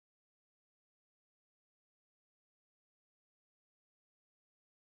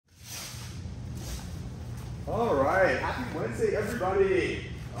All right, happy Wednesday, everybody.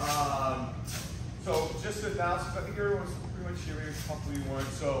 So just to announce, I think everyone's pretty much here, maybe hopefully you weren't.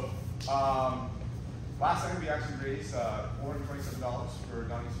 So last night we actually raised $427 for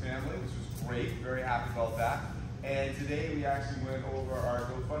Donnie's family, which was great, very happy about that. And today we actually went over our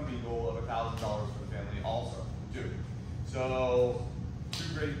GoFundMe goal of $1,000 for the family also, too. So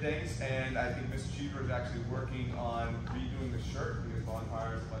two great things, and I think Mr. Cheever is actually working on redoing the shirt because Bond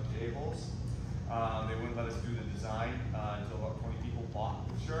hires a bunch of a-holes. They wouldn't let us do the design until about 20 people bought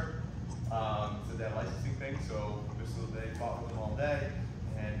the shirt. So that licensing thing, so they fought with them all day,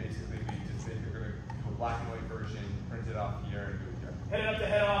 and basically we just think we're going to do a black and white version, print it off here, and do it here. Heading up to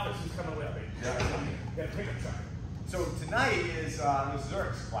head office, who's coming with me? Yeah. Got a pickup truck. So tonight is the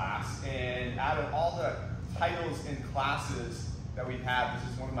Zurich's class, and out of all the titles and classes that we have,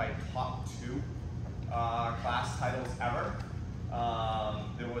 this is one of my top 2 class titles ever.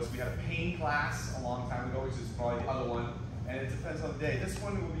 We had a pain class a long time ago, which is probably the other one, and it depends on the day. This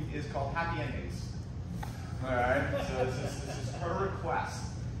one is called Happy Endings. All right, so this is her request.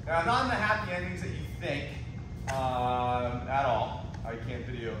 Now, not in the happy endings that you think at all. I can't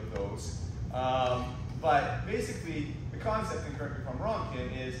video those. But basically, the concept, and correct me if I'm wrong, Kim,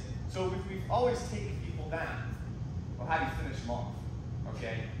 is so if we've always taken people down, well, how do you finish them off?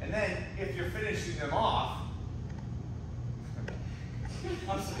 Okay, and then if you're finishing them off,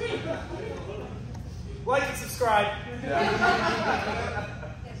 like and subscribe. Yeah.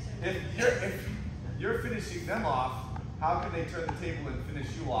 if you're finishing them off, how can they turn the table and finish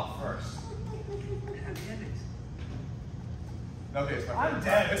you off first? Okay, it's my favorite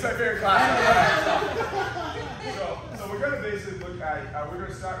class. It's my favorite class. So we're going to basically look at, we're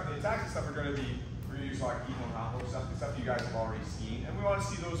going to start with the attacks and stuff. We're going to use like Eagle and Hopper stuff, the stuff you guys have already seen. And we want to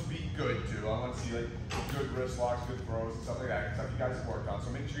see those be good too. I want to see like good wrist locks, good throws, and stuff like that. Stuff you guys have worked on. So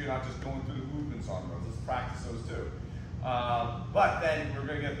make sure you're not just going through the movements on those. Let's practice those too. But then we're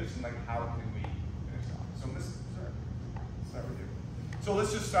going to get this in like how can we finish off. So let's start with you. So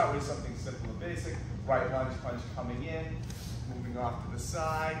let's just start with something simple and basic. Right lunge punch coming in. Moving off to the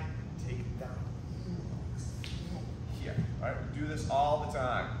side, take it down. Here. All right, we do this all the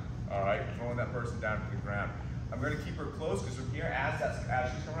time. All right, throwing that person down to the ground. I'm going to keep her close because from here, as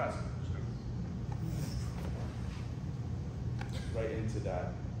she's coming out, right into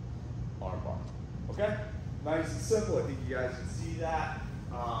that arm bar. Okay? Nice and simple. I think you guys can see that.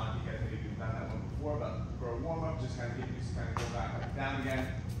 You guys maybe have done that one before, but for a warm up, just kind of get used to kind of go back like down again.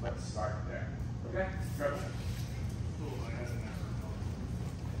 Let's start there. Okay? Go.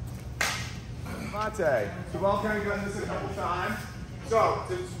 Mate. So we've all kind of done this a couple times.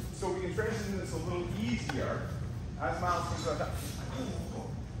 So we can transition this a little easier as Miles comes up.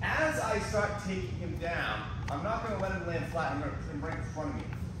 As I start taking him down, I'm not going to let him land flat. I'm going to put him right in front of me.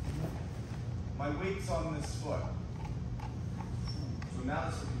 My weight's on this foot. So now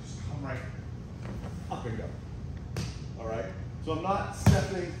this one can just come right up and go. All right? So I'm not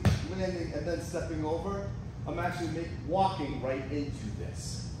stepping, landing, and then stepping over. I'm actually walking right into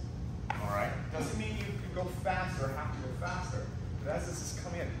this. All right? Doesn't mean you can go faster or have to go faster. But as this is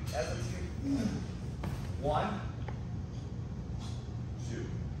coming in, as I'm taking 1, 2.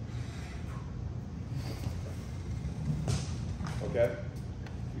 Okay?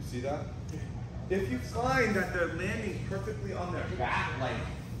 You see that? If you find that they're landing perfectly on their back like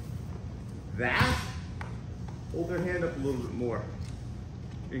that, hold their hand up a little bit more.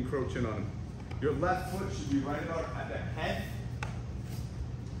 Encroach in on them. Your left foot should be right about at the head.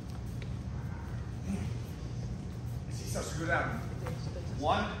 As he starts to go down.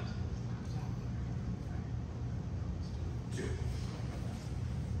 1, 2.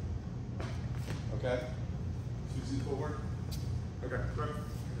 Okay? Susie's forward. Okay, good.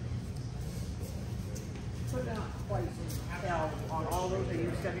 Put down twice on all those that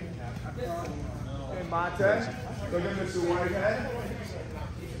you're stepping across. Hey, Mate. Look at Mr. Whitehead.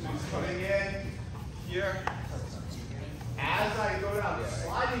 She's coming in here. As I go down,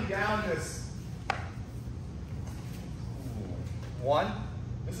 sliding down this 1.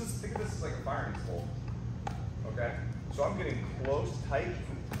 Think of this as like a firing pole. Okay? So I'm getting close, tight.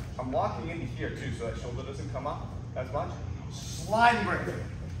 I'm walking into here too, so that shoulder doesn't come up as much. Sliding right there.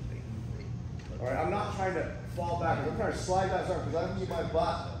 All right, I'm not trying to fall back. I'm trying to slide that arm because I don't need my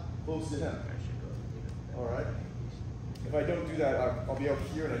butt close to him. All right? If I don't do that, I'll be out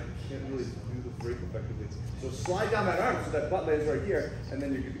here and I can't really do the break effectively. So slide down that arm so that butt lands right here, and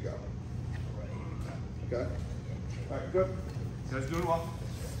then you're good to go. Okay? All right, good. You guys doing well?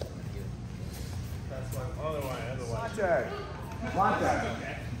 That's my other one. Latte. Latte.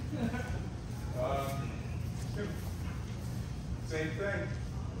 Same thing.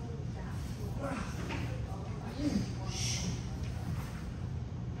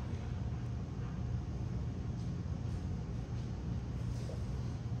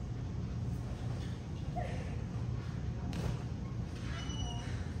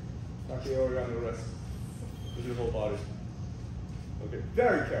 Okay, over on the wrist. With your whole body. Okay,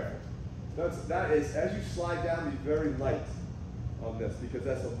 very careful. That is, as you slide down, be very light on this because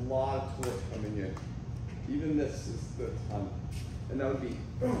that's a lot of torque coming in. Even this is the ton. And that would be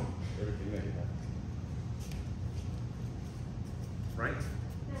everything that you have. Right?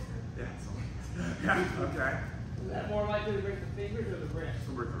 Yeah. Yeah, okay. Is that more likely to break the fingers or the wrist?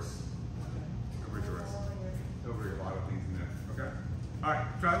 Over your wrist. Over your wrist. Over your bottom things in there. Okay? Alright,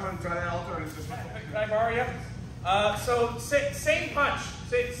 try that alto and it's just Can I borrow you? So same punch,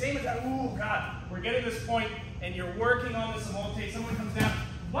 same attack. Ooh, God, we're getting this point, and you're working on this multi. Someone comes down.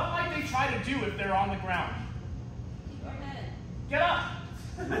 What might they try to do if they're on the ground? Keep your head. Get up.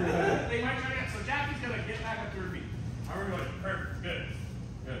 They might try to get. So Jackie's gonna get back up to her feet. All right, we're going. Perfect. Good.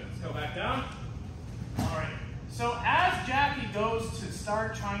 Good. Let's go back down. All right. So as Jackie goes to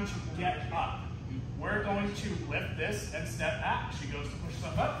start trying to get up, we're going to lift this and step back. She goes to push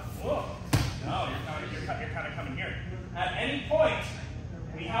stuff up. Whoa. No, you're kind of coming here. At any point,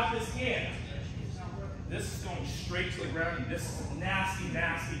 we have this hand. This is going straight to the ground, and this is a nasty,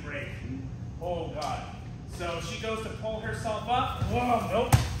 nasty break. Oh, God. So she goes to pull herself up. Whoa,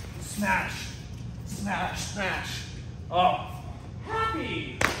 nope. Smash. Smash, smash. Oh,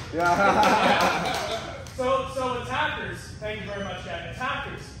 happy. Yeah. So attackers, thank you very much, Jack.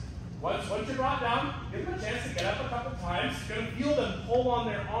 Attackers, once you're brought down, give them a chance to get up a couple times. You're going to feel them pull on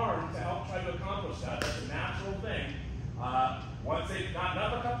their arm to help try to accomplish that. That's a natural thing. Once they've gotten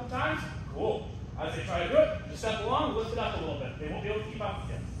up a couple times, cool. As they try to do it, just step along, lift it up a little bit. They won't be able to keep up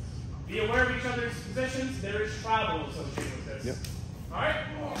with you. Be aware of each other's positions. There is travel associated with this. Yep. All right?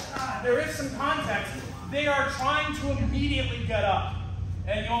 There is some context. They are trying to immediately get up.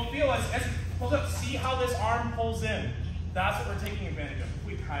 And you'll feel as he pulls up, see how this arm pulls in. That's what we're taking advantage of.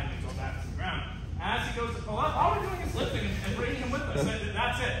 We kind of go back to the ground. As he goes to pull up, all we're doing is lifting and bringing him with us.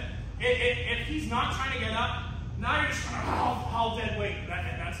 That's it. If he's not trying to get up, now you're just trying to haul dead weight.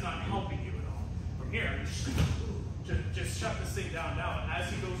 That's not helping you at all. From here, just shut this thing down now. As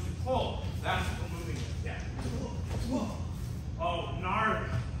he goes to pull, that's what we're moving with. Yeah. Oh, gnarly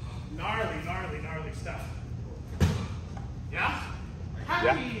stuff. Yeah?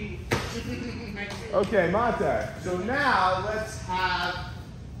 Happy. Okay, Monte. So now let's have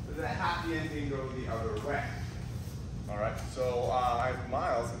the happy ending go the other way. All right. So I have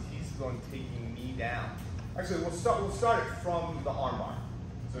Miles, and he's going taking me down. Actually, we'll start it from the arm bar.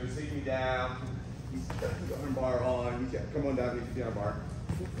 So he's taking me down. He's got the arm bar on. He's got, come on down. He's got the arm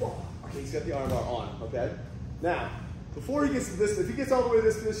bar. Okay, he's got the arm bar on. Okay. Now, before he gets to this, if he gets all the way to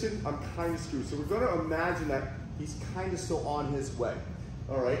this position, I'm kind of screwed. So we're going to imagine that he's kind of still on his way.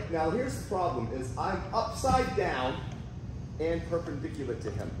 All right, now here's the problem, is I'm upside down and perpendicular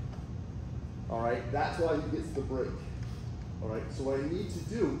to him. All right, that's why he gets the break. All right, so what I need to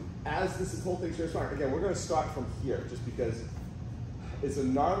do, as this whole thing starts firing, again, we're gonna start from here, just because it's a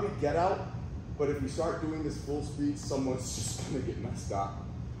gnarly get out, but if we start doing this full speed, someone's just gonna get messed up.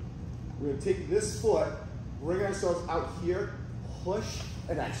 We're gonna take this foot, bring ourselves out here, push,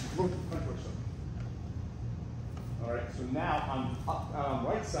 and actually push them. All right, so now I'm up,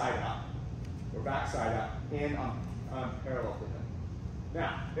 right side up, or back side up, and I'm parallel to him.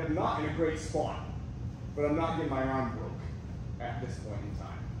 Now, I'm not in a great spot, but I'm not getting my arm broke at this point in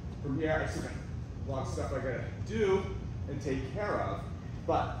time. From here, I still got a lot of stuff I gotta do and take care of,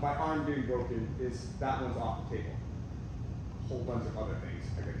 but my arm getting broken is, that one's off the table. A whole bunch of other things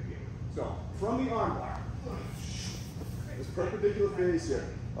I gotta deal with. So, from the arm bar, this perpendicular phase here,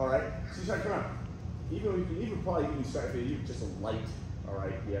 all right? So you start coming up. You can probably even start with even just a light, all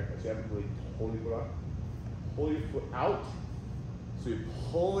right, here, because you haven't really pulled your foot up. Pull your foot out, so you're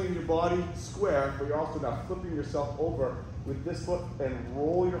pulling your body square, but you're also now flipping yourself over with this foot and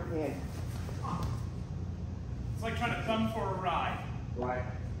roll your hand up. It's like trying to thumb for a ride. Right.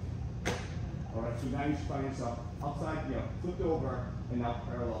 All right, so now you find yourself upside, flipped over, and now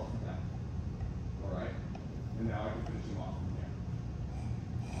parallel to that. All right, and now I can finish him off from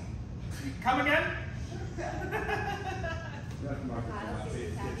here. Come again?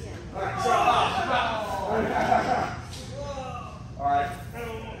 All right, so all right.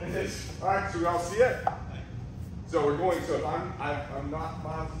 All right, so we all see it. So we're going. So if I'm not,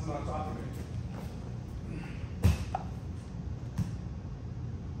 Miles is not talking to me.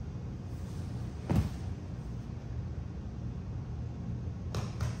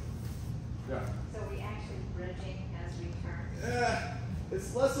 Yeah. So we actually bridging as we turn. Yeah.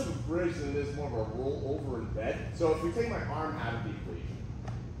 It's less of a bridge than it is more of a roll over in bed. So if we take my arm out of the equation,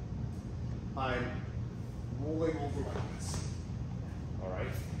 I'm rolling over like this. All right?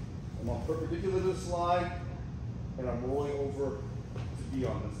 I'm on perpendicular to the slide, and I'm rolling over to be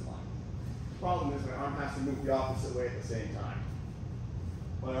on this line. problem is my arm has to move the opposite way at the same time.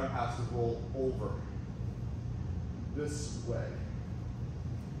 My arm has to roll over this way.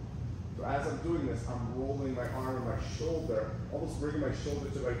 So as I'm doing this, I'm rolling my arm and my shoulder, almost bringing my shoulder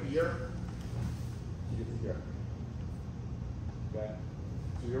to my ear. You get to here. Okay?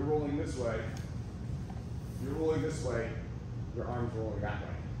 So you're rolling this way. You're rolling this way. Your arm's rolling that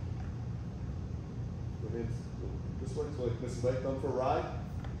way. So it's this way, so like this leg thumb for a ride.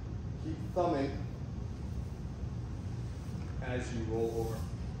 Keep thumbing as you roll over.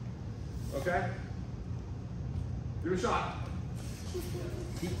 Okay? Give it a shot.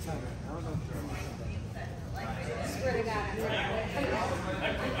 Keep thumbing. I don't know if you're Swear to God,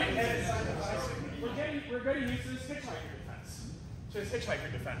 We're getting used to this hitchhiker defense. To this hitchhiker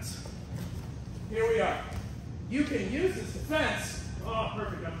defense. Here we are. You can use this defense. Oh,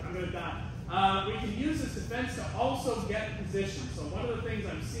 perfect. I'm going to die. We can use this defense to also get position. So one of the things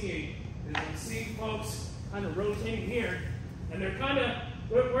I'm seeing is I'm seeing folks kind of rotating here, and they're kind of,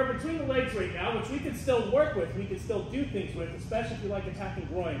 we're between the legs right now, which we can still work with, we can still do things with, especially if you like attacking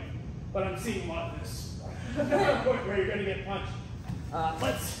groin. But I'm seeing a lot of this, where you're going to get punched.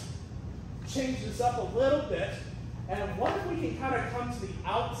 Let's change this up a little bit, and what if we can kind of come to the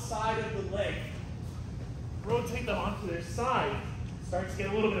outside of the leg, rotate them onto their side, start to get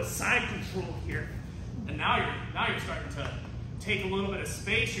a little bit of side control here, and now you're starting to take a little bit of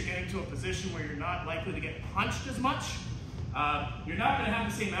space. You're getting to a position where you're not likely to get punched as much. You're not going to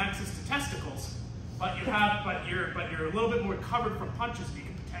have the same access to testicles, but you're a little bit more covered from punches, so you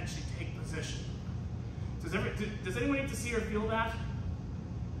can potentially take position. Does anyone need to see or feel that?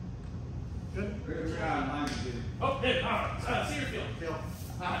 Good? Oh, good. All right. See or feel.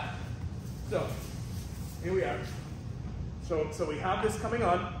 So, here we are. So we have this coming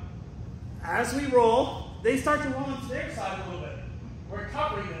on. As we roll, they start to roll onto their side a little bit. We're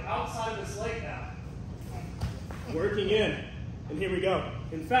covering the outside of this leg now. Working in. And here we go.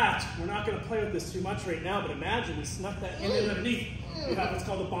 In fact, we're not going to play with this too much right now, but imagine we snuck that in underneath. We have what's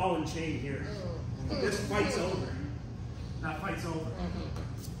called a ball and chain here. This fight's over. That fight's over.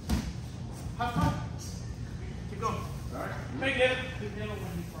 Have fun. Keep going. All right. Make it.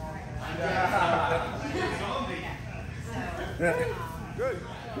 Good.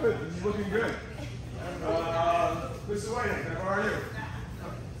 This is looking good. Mr. Whiting, how are you?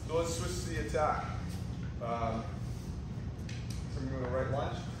 So let's switch to the attack. Something with the right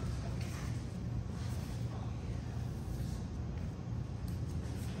lunge.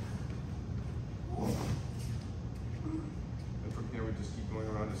 And from here, we just keep going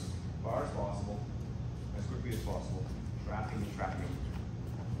around as far as possible, as quickly as possible, trapping and trapping.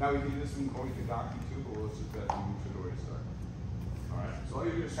 Now we can do this in Onikadaki too, but let's just move to the way to start. Alright, so all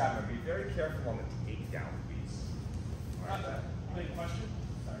you do is trap and be very careful on the takedown piece. Alright. Any question?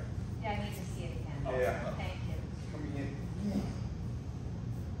 Sorry. Yeah, I need to see it again. Yeah. Thank you. Coming in.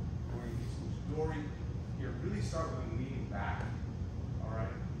 Going Dory here. Really start with them leaning back.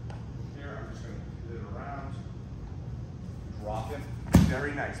 Alright. Here, I'm just going to pivot it around. Drop him.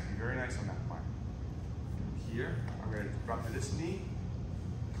 Very nice. Be very nice on that point. Here, I'm going to drop to this knee.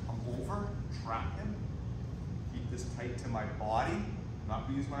 Come over. Trap him. Keep this tight to my body. Not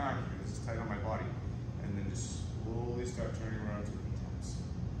use my arm here. This is tight on my body. And then just slowly start turning around to the tense.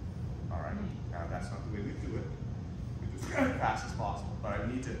 Alright? Now that's not the way we do it. We just do it as fast as possible. But I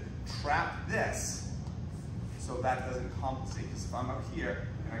need to trap this so that doesn't compensate. Because if I'm up here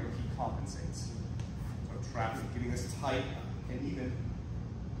and I go, he compensates. So I'm trapping, getting this tight, and even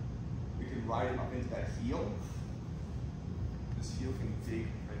we can ride it up into that heel. This heel can dig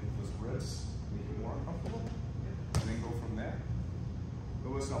right into those ribs, make it more uncomfortable, and then go from there.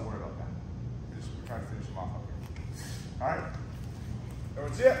 But let's not worry about that. We're trying to finish them off up here. All right.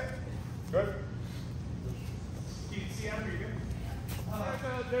 Everyone see it? Good? You can see out here, good?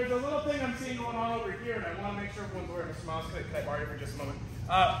 There's a little thing I'm seeing going on over here, and I want to make sure everyone's wearing a mouse. Can I borrow you for just a moment?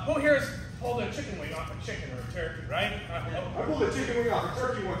 Who here has pulled a chicken wing off a chicken or a turkey, right? I pulled a chicken wing off a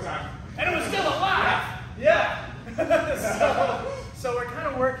turkey one time. And it was still alive! Yeah! so we're kind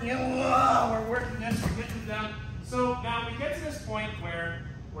of working it. We're working this, we're getting it down. So now we get to this point where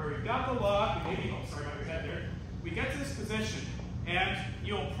we've got the lock, maybe, oh, sorry about your head there. We get to this position, and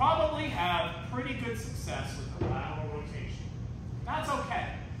you'll probably have pretty good success with the lateral rotation. That's okay.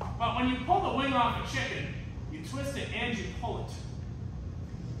 But when you pull the wing off a chicken, you twist it and you pull it.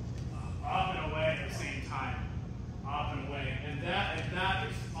 Up and away at the same time. Up and away. And that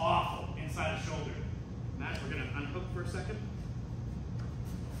is awful inside the shoulder. Matt, we're going to unhook for a second.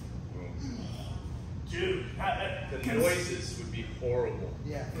 Dude, the noises would be horrible.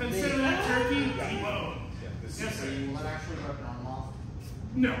 Yeah. Consider that turkey deboned. Yeah, this Yes, is sir. What actually ripped an arm off?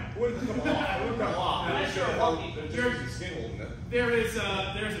 No. Wouldn't come off.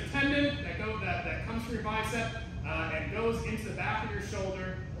 There's a tendon that comes from your bicep and goes into the back of your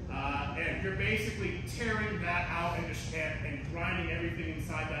shoulder, and you're basically tearing that out and grinding everything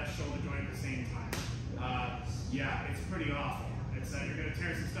inside that shoulder joint at the same time. Yeah, it's pretty awful. It's you're going to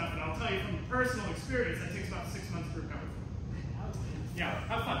tear some stuff, and I'll tell you from personal experience, that takes about 6 months to recover. Yeah,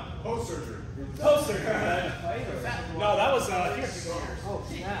 have fun. Post-surgery. Post-surgery. No, that was here. Oh,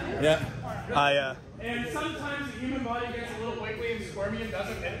 yeah. Yeah. And sometimes the human body gets a little wiggly and squirmy and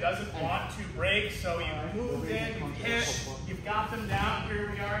doesn't want to break, so you moved in, you hit, you've got them down, here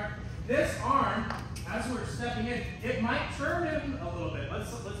we are. This arm, as we're stepping in, it might turn in a little bit.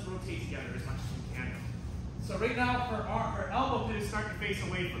 Let's rotate together as much as we can. So right now, her elbow pit is starting to face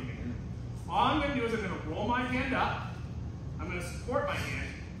away from me. All I'm going to do is I'm going to roll my hand up, I'm going to support my hand,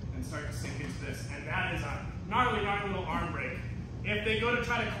 and start to sink into this. And that is a gnarly, gnarly little arm break. If they go to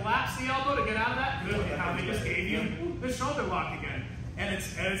try to collapse the elbow to get out of that, good, how they just gave you the shoulder lock again. And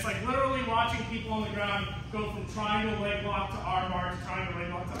it's like literally watching people on the ground go from triangle leg lock to arm bar to triangle leg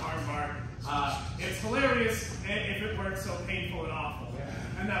lock to arm bar. It's hilarious if it works so painful and awful.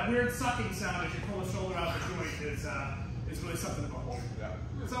 And that weird sucking sound as you pull the shoulder out of the joint is really something to behold.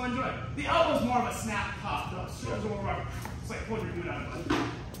 So enjoy it. The elbow's more of a snap pop. The shoulder's more of a, it's like pulling your dude out of it.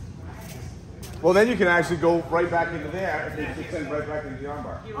 Well, then you can actually go right back into there and extend right back into the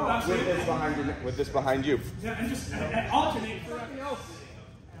armbar. Oh, With this behind you. Yeah, and just and alternate for something else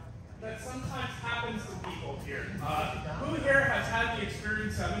that sometimes happens to people here. Who here has had the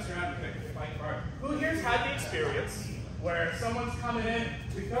experience, Mr. Advocate, who here's had the experience where someone's coming in,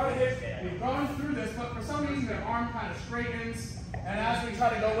 we've gone through this, but for some reason their arm kind of straightens, and as we try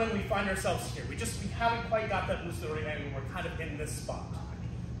to go in, we find ourselves here. We haven't quite got that lucid angle. We're kind of in this spot.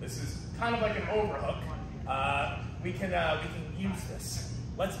 This is kind of like an overhook. We can use this.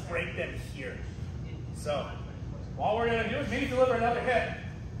 Let's break them here. So, all we're going to do is maybe deliver another hit.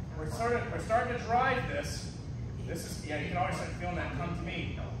 We're starting to drive this. This is, yeah, you can always start feeling that come to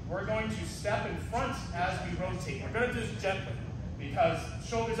me. We're going to step in front as we rotate. We're going to do this gently because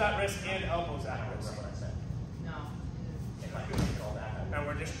shoulders at risk and elbows at risk. No. And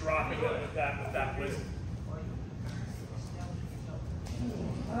we're just dropping it with that wisdom.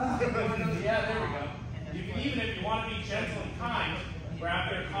 Yeah, there we go. You can, even if you want to be gentle and kind, grab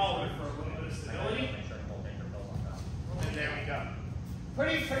their collar for a little bit of stability. And there we go.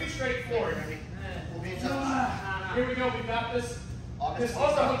 Pretty straightforward. Here we go. We've got this. This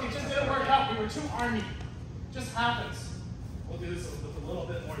overhook, it just didn't work out. We were too army. Just happens. We'll do this with a little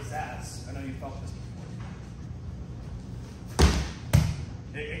bit more zazz. I know you felt this before.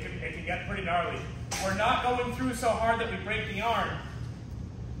 It can get pretty gnarly. We're not going through so hard that we break the arm.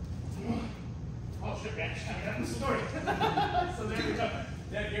 Oh shit, man, I got the story. So there we go.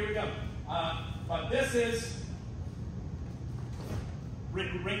 Yeah, here we go. But this is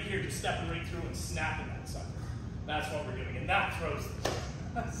right here, just stepping right through and snapping that sucker. That's what we're doing, and that throws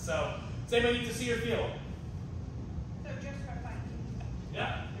this. So, does anybody need to see or feel? So just for fun.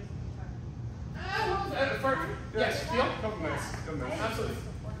 Yeah. Yes, feel? Couple minutes. Absolutely.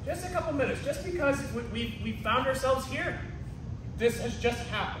 Just a couple minutes, just because we found ourselves here. This has just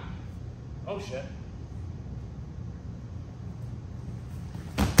happened. Oh shit.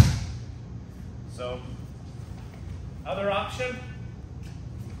 So, other option,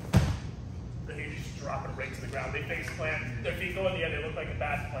 you just drop it right to the ground. They face plant, their feet go in the air, they look like a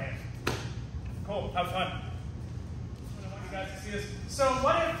bad plant. Cool, have fun. I want you guys to see this. So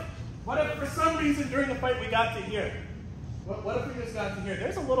what if for some reason during the fight we got to here? What if we just got to here?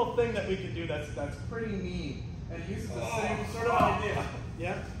 There's a little thing that we can do that's pretty neat. And it uses the same sort of idea.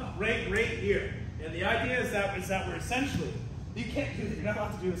 Yeah? Right here. And the idea is that we're essentially, you can't do this, you're not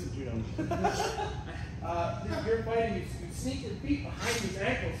allowed to do this in judo. You're fighting, you sneak your feet behind these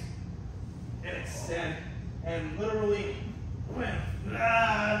ankles and extend. And literally,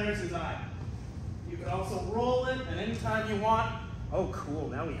 there's his eye. You can also roll it, and anytime you want, oh cool,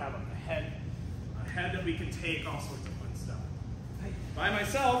 now we have a head that we can take, all sorts of fun stuff. By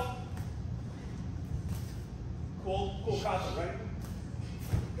myself, cool concept, right?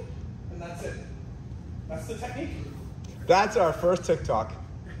 And that's it. That's the technique. That's our first TikTok.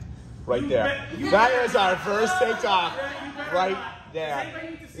 Right there. That is our first TikTok. Right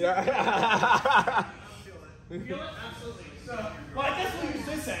there. Yeah. Feel it? Absolutely. So, well, I guess we'll use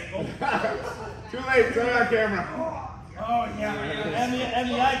this angle. Too late. It's on camera. Oh, yeah. And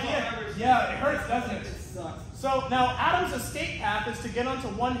the idea, yeah, it hurts, doesn't it? It sucks. So now Adam's escape path is to get onto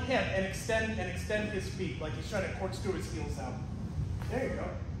one hip and extend his feet, like he's trying to corkscrew his heels out. There you go.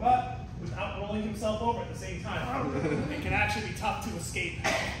 But without rolling doubling himself over at the same time. It can actually be tough to escape.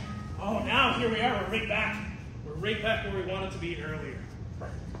 Oh, now here we are. We're right back. We're right back where we wanted to be earlier.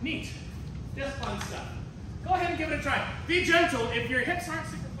 Neat. Just fun stuff. Go ahead and give it a try. Be gentle if your hips aren't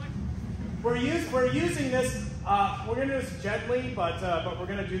super flexible. We're using this. We're going to do this gently, but we're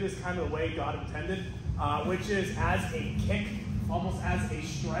going to do this kind of the way God intended, which is as a kick, almost as a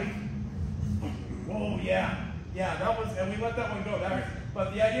strike. Whoa, yeah. Yeah, that was, and we let that one go.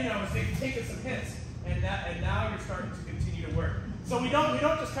 But the idea now is they've taken some hits, and now you're starting to continue to work. So we don't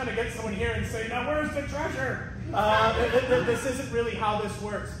just kind of get someone here and say, now where's the treasure? This isn't really how this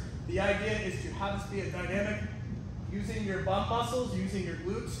works. The idea is to have this be a dynamic, using your bump muscles, using your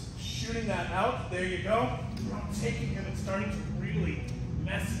glutes, shooting that out. There you go. You're not taking it and starting to really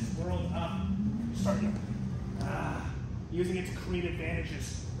mess this world up. You're starting to, using it to create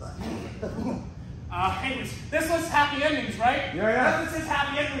advantages. Anyways, this was happy endings, right? Yeah. This is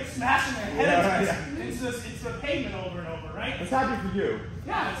happy endings, smashing their head into the pavement over and over, right? It's happy for you.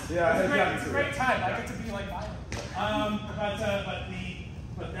 Yeah, it's a great time. I get to be like violent.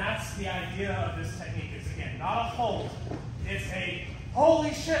 But that's the idea of this technique. Is again not a hold. It's a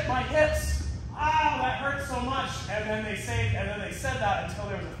holy shit, my hips. Ah, that hurts so much. And then they said that until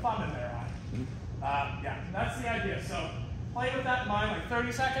there was a thumb in their eye. Yeah, that's the idea. So play with that in mind, like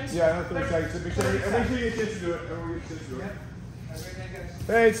 30 seconds. Yeah, 30 seconds. So make sure you get a chance to do it. Everyone gets a chance to do it.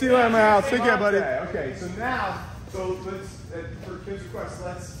 Hey, see you later, my house. Take care, buddy. Okay, so now, let's for kids' request,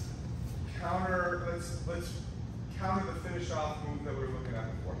 let's counter the finish off move that we were looking at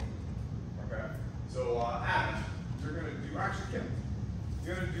before. Okay, so Ash, you're gonna do Kim.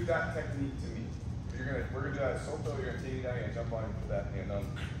 You're gonna do that technique to me. We're gonna do that solo. You're gonna take me down. You're gonna jump on and put that hand on.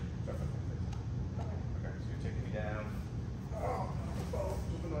 Jump on. Okay, so you're taking me down.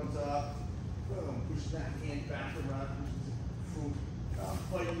 Jumping on top. Boom, push that hand back around.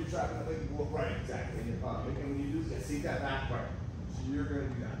 Like you're trapping that leg and go up right, exactly. And when you do this, see that back right. So you're gonna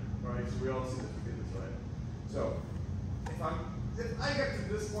do that, right? So we all see this. We get this right. So if I get to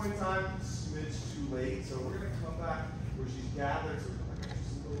this point in time, smidge too late. So we're gonna come back where she's gathered. So we're gonna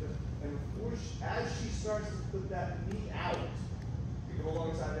just a little bit. And as she starts to put that knee out, you go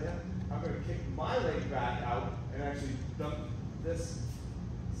alongside the hip. I'm gonna kick my leg back out and actually dump this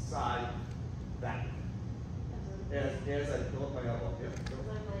side back. As I pull up my elbow. Yep.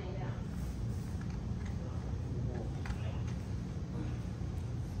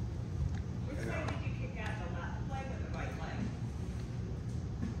 Which way did you kick out the left leg or the right leg?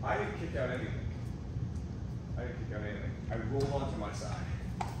 I didn't kick out anything. I rolled onto my side.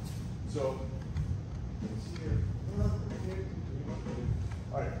 So, let's see here.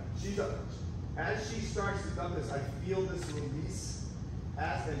 All right, she's up. As she starts to dump this, I feel this release.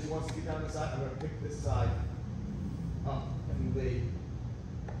 And she wants to get down the side, I'm going to pick this side up and lay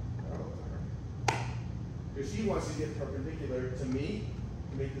parallel to her. Because she wants to get perpendicular to me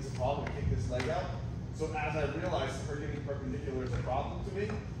to make this a problem, and kick this leg out. So as I realize her getting perpendicular is a problem to me,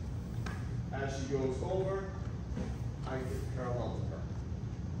 as she goes over, I get parallel to her.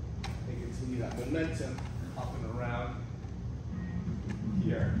 And continue that momentum up and around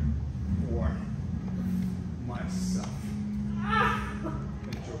here for myself.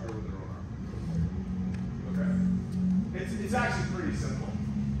 And choke her with her own arm. Okay? It's actually pretty simple.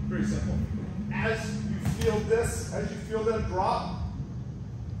 Pretty simple. As you feel them drop,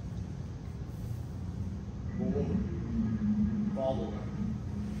 roll over. Follow them.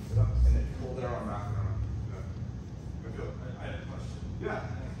 Sit up and then pull their arm out and around. Good. Feel it. I had a question. Yeah.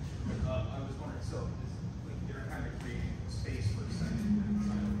 I was wondering, so they're kind of creating space for a second.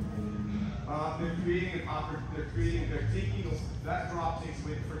 They're taking that drop takes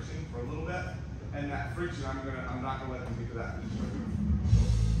away the friction for a little bit, and that friction I'm not gonna let them get to that.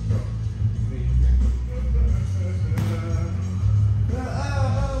 So.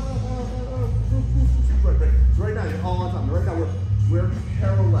 Right now you're all on top. Right now we're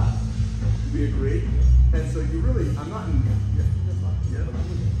parallel. We agree? And so you really, I'm not in.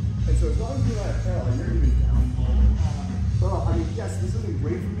 And so as long as you're not parallel, you're even down low. Well, I mean, yes, this isn't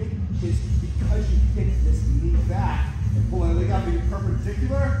great for me. It's because you kick this knee back and pull the leg out to be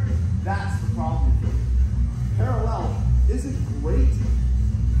perpendicular. That's the problem. Parallel isn't great,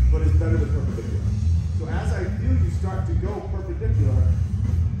 but it's better than perpendicular. So as I feel you start to go perpendicular,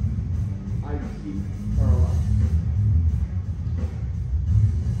 I keep parallel.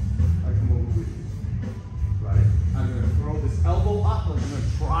 I come over with you. Right? I'm going to throw this elbow up. I'm going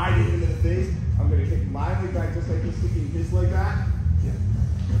to try to hit him in the face. I'm going to kick my leg back just like he's kicking his leg back. Yeah.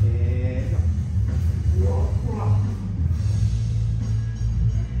 And go. Whoa.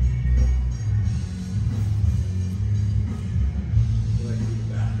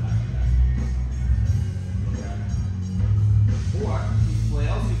 Back.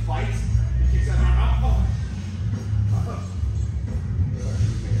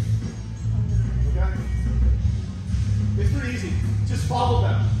 swallow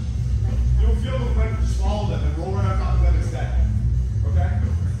them. You'll feel the movement, swallow them, and roll right on top of them instead. Okay?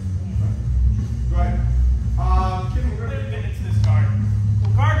 Go ahead. Kim, we're Let's get into this guard.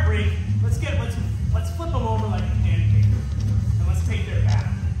 Well, guard break. Let's flip them over like a pancake, and let's take their back.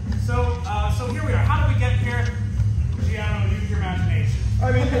 So here we are. How did we get here? Giano, use your imagination.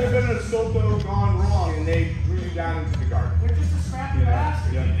 I mean, they've been in a Soto gone wrong, and they drew you down into the garden. They're just a scrappy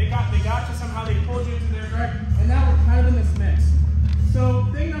bastard. Yeah. They got you somehow. They pulled you into their guard, and now we're kind of in this mix. So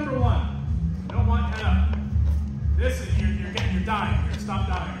thing number one, you don't want head up. This is you're dying here. Stop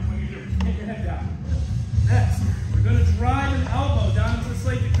dying. What you do? Get your head down. Next, we're going to drive an elbow down into the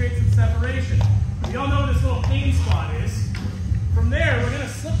slate to create some separation. We all know what this little pain spot is. From there, we're going to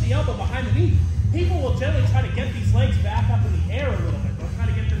slip the elbow behind the knee. People will generally try to get these legs back up in the air a little bit. They'll try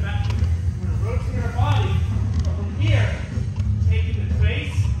to get them back. We're going to rotate our body from here, taking the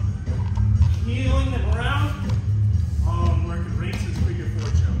face, heeling them around. Oh, I'm working races for your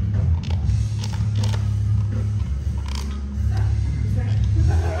fortune.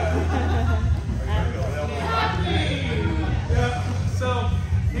 Yeah. So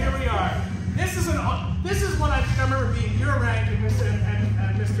here we are. This is what I think I remember being your rank and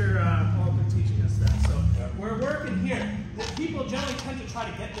Mr. Alden teaching us that. So we're working here. People generally tend to try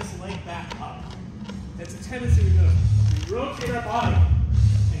to get this leg back up. It's a tendency we do. We rotate our body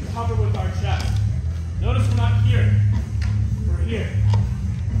and cover with our chest. Notice we're not here. We're here.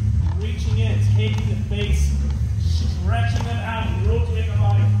 Reaching in, taking the face, stretching them out, rotating the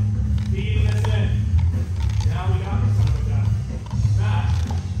body, feeding this in. Now we got this one down. That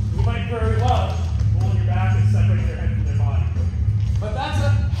we might very well hold your back and separate their head from their body. But that's a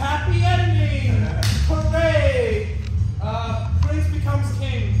happy ending! Hooray! Prince becomes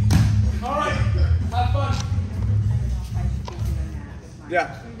king. All right, have fun.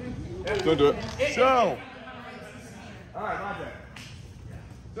 Yeah. Don't do it. So. All right, my bad.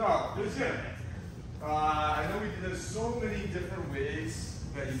 So, this is it. I know there's so many different ways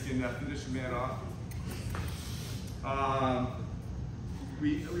that you can finish a man off.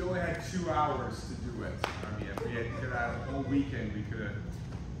 We only had 2 hours to do it. I mean, if we had a whole weekend, we could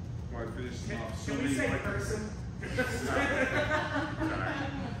have finished them off. Can we say person?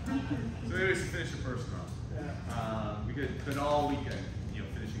 So anyways, to finish the first round. We could spend all weekend,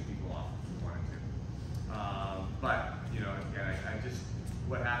 finishing people off if we wanted to. But, again, I just,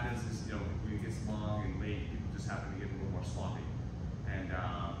 what happens is, when it gets long and late, people just happen to get a little more sloppy. And,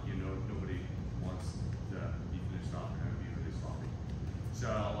 nobody wants to be finished off and be really sloppy. So,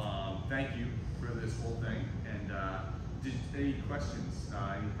 thank you for this whole thing. And any questions,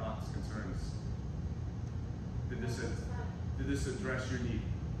 any thoughts, concerns? Did this address your need?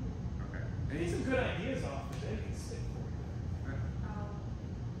 Okay. Any some good ideas off the they can stick for you.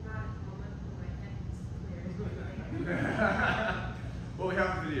 Not at the moment, but my head is clear. Well, we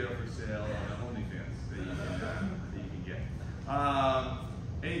have a video for sale on OnlyFans that you can get.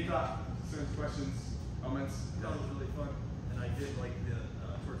 Any thoughts, concerns, questions, comments? That was really fun, and I did like the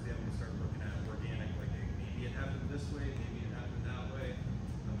towards the end we started looking at organic, like maybe it happened this way, maybe it happened that way.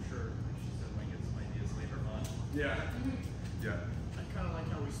 I'm sure she said might get some ideas later on. Yeah. Yeah. I kind of like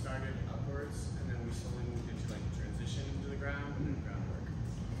how we started upwards and then we slowly moved into like transition into the ground and then groundwork.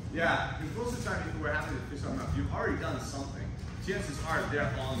 Yeah, because most of the time people are happy to pick something up. You've already done something. Chances are they're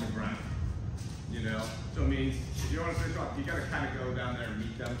on the ground. So it means if you want to finish off, you got to kind of go down there and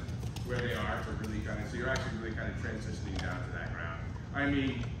meet them where they are for really so you're actually really kind of transitioning down to that ground. I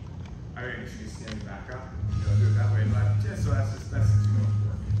mean, you can stand back up, do it that way, but so that's too much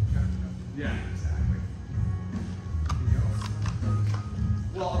work. Yeah, exactly. Anything else?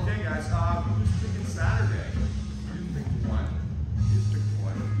 Well, okay, guys, who's picking Saturday? You picked one. You picked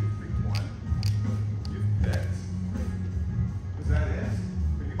one. You picked one. You picked. Was that it?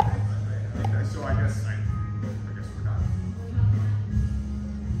 You picked? Okay, so I guess we're done.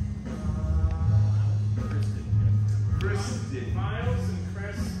 Chris did. Miles and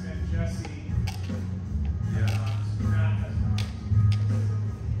Chris and Jesse. Yeah. Matt has not.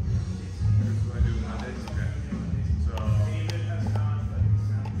 Chris is going to do Mondays? Okay. So. David has not, but he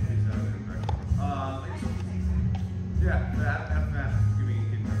sounds Yeah, have Matt give me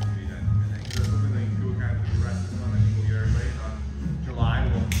in touch with me then. And then there's something that you can do kind of the rest of this month. I think we'll get everybody on July.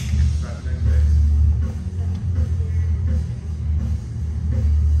 We'll start the next day.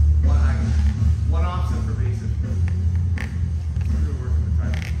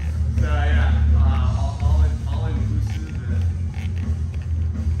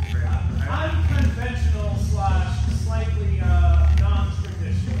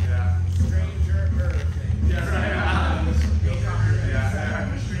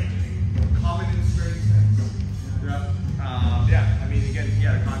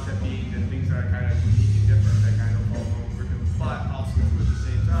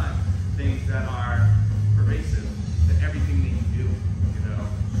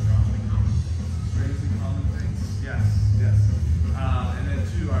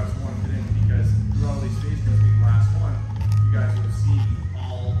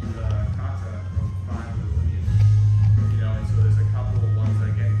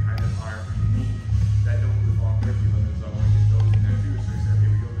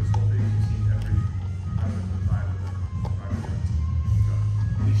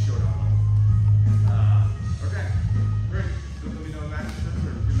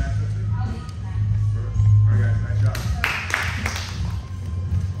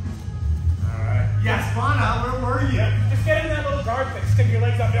 stick your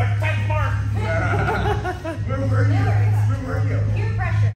legs up, you're like,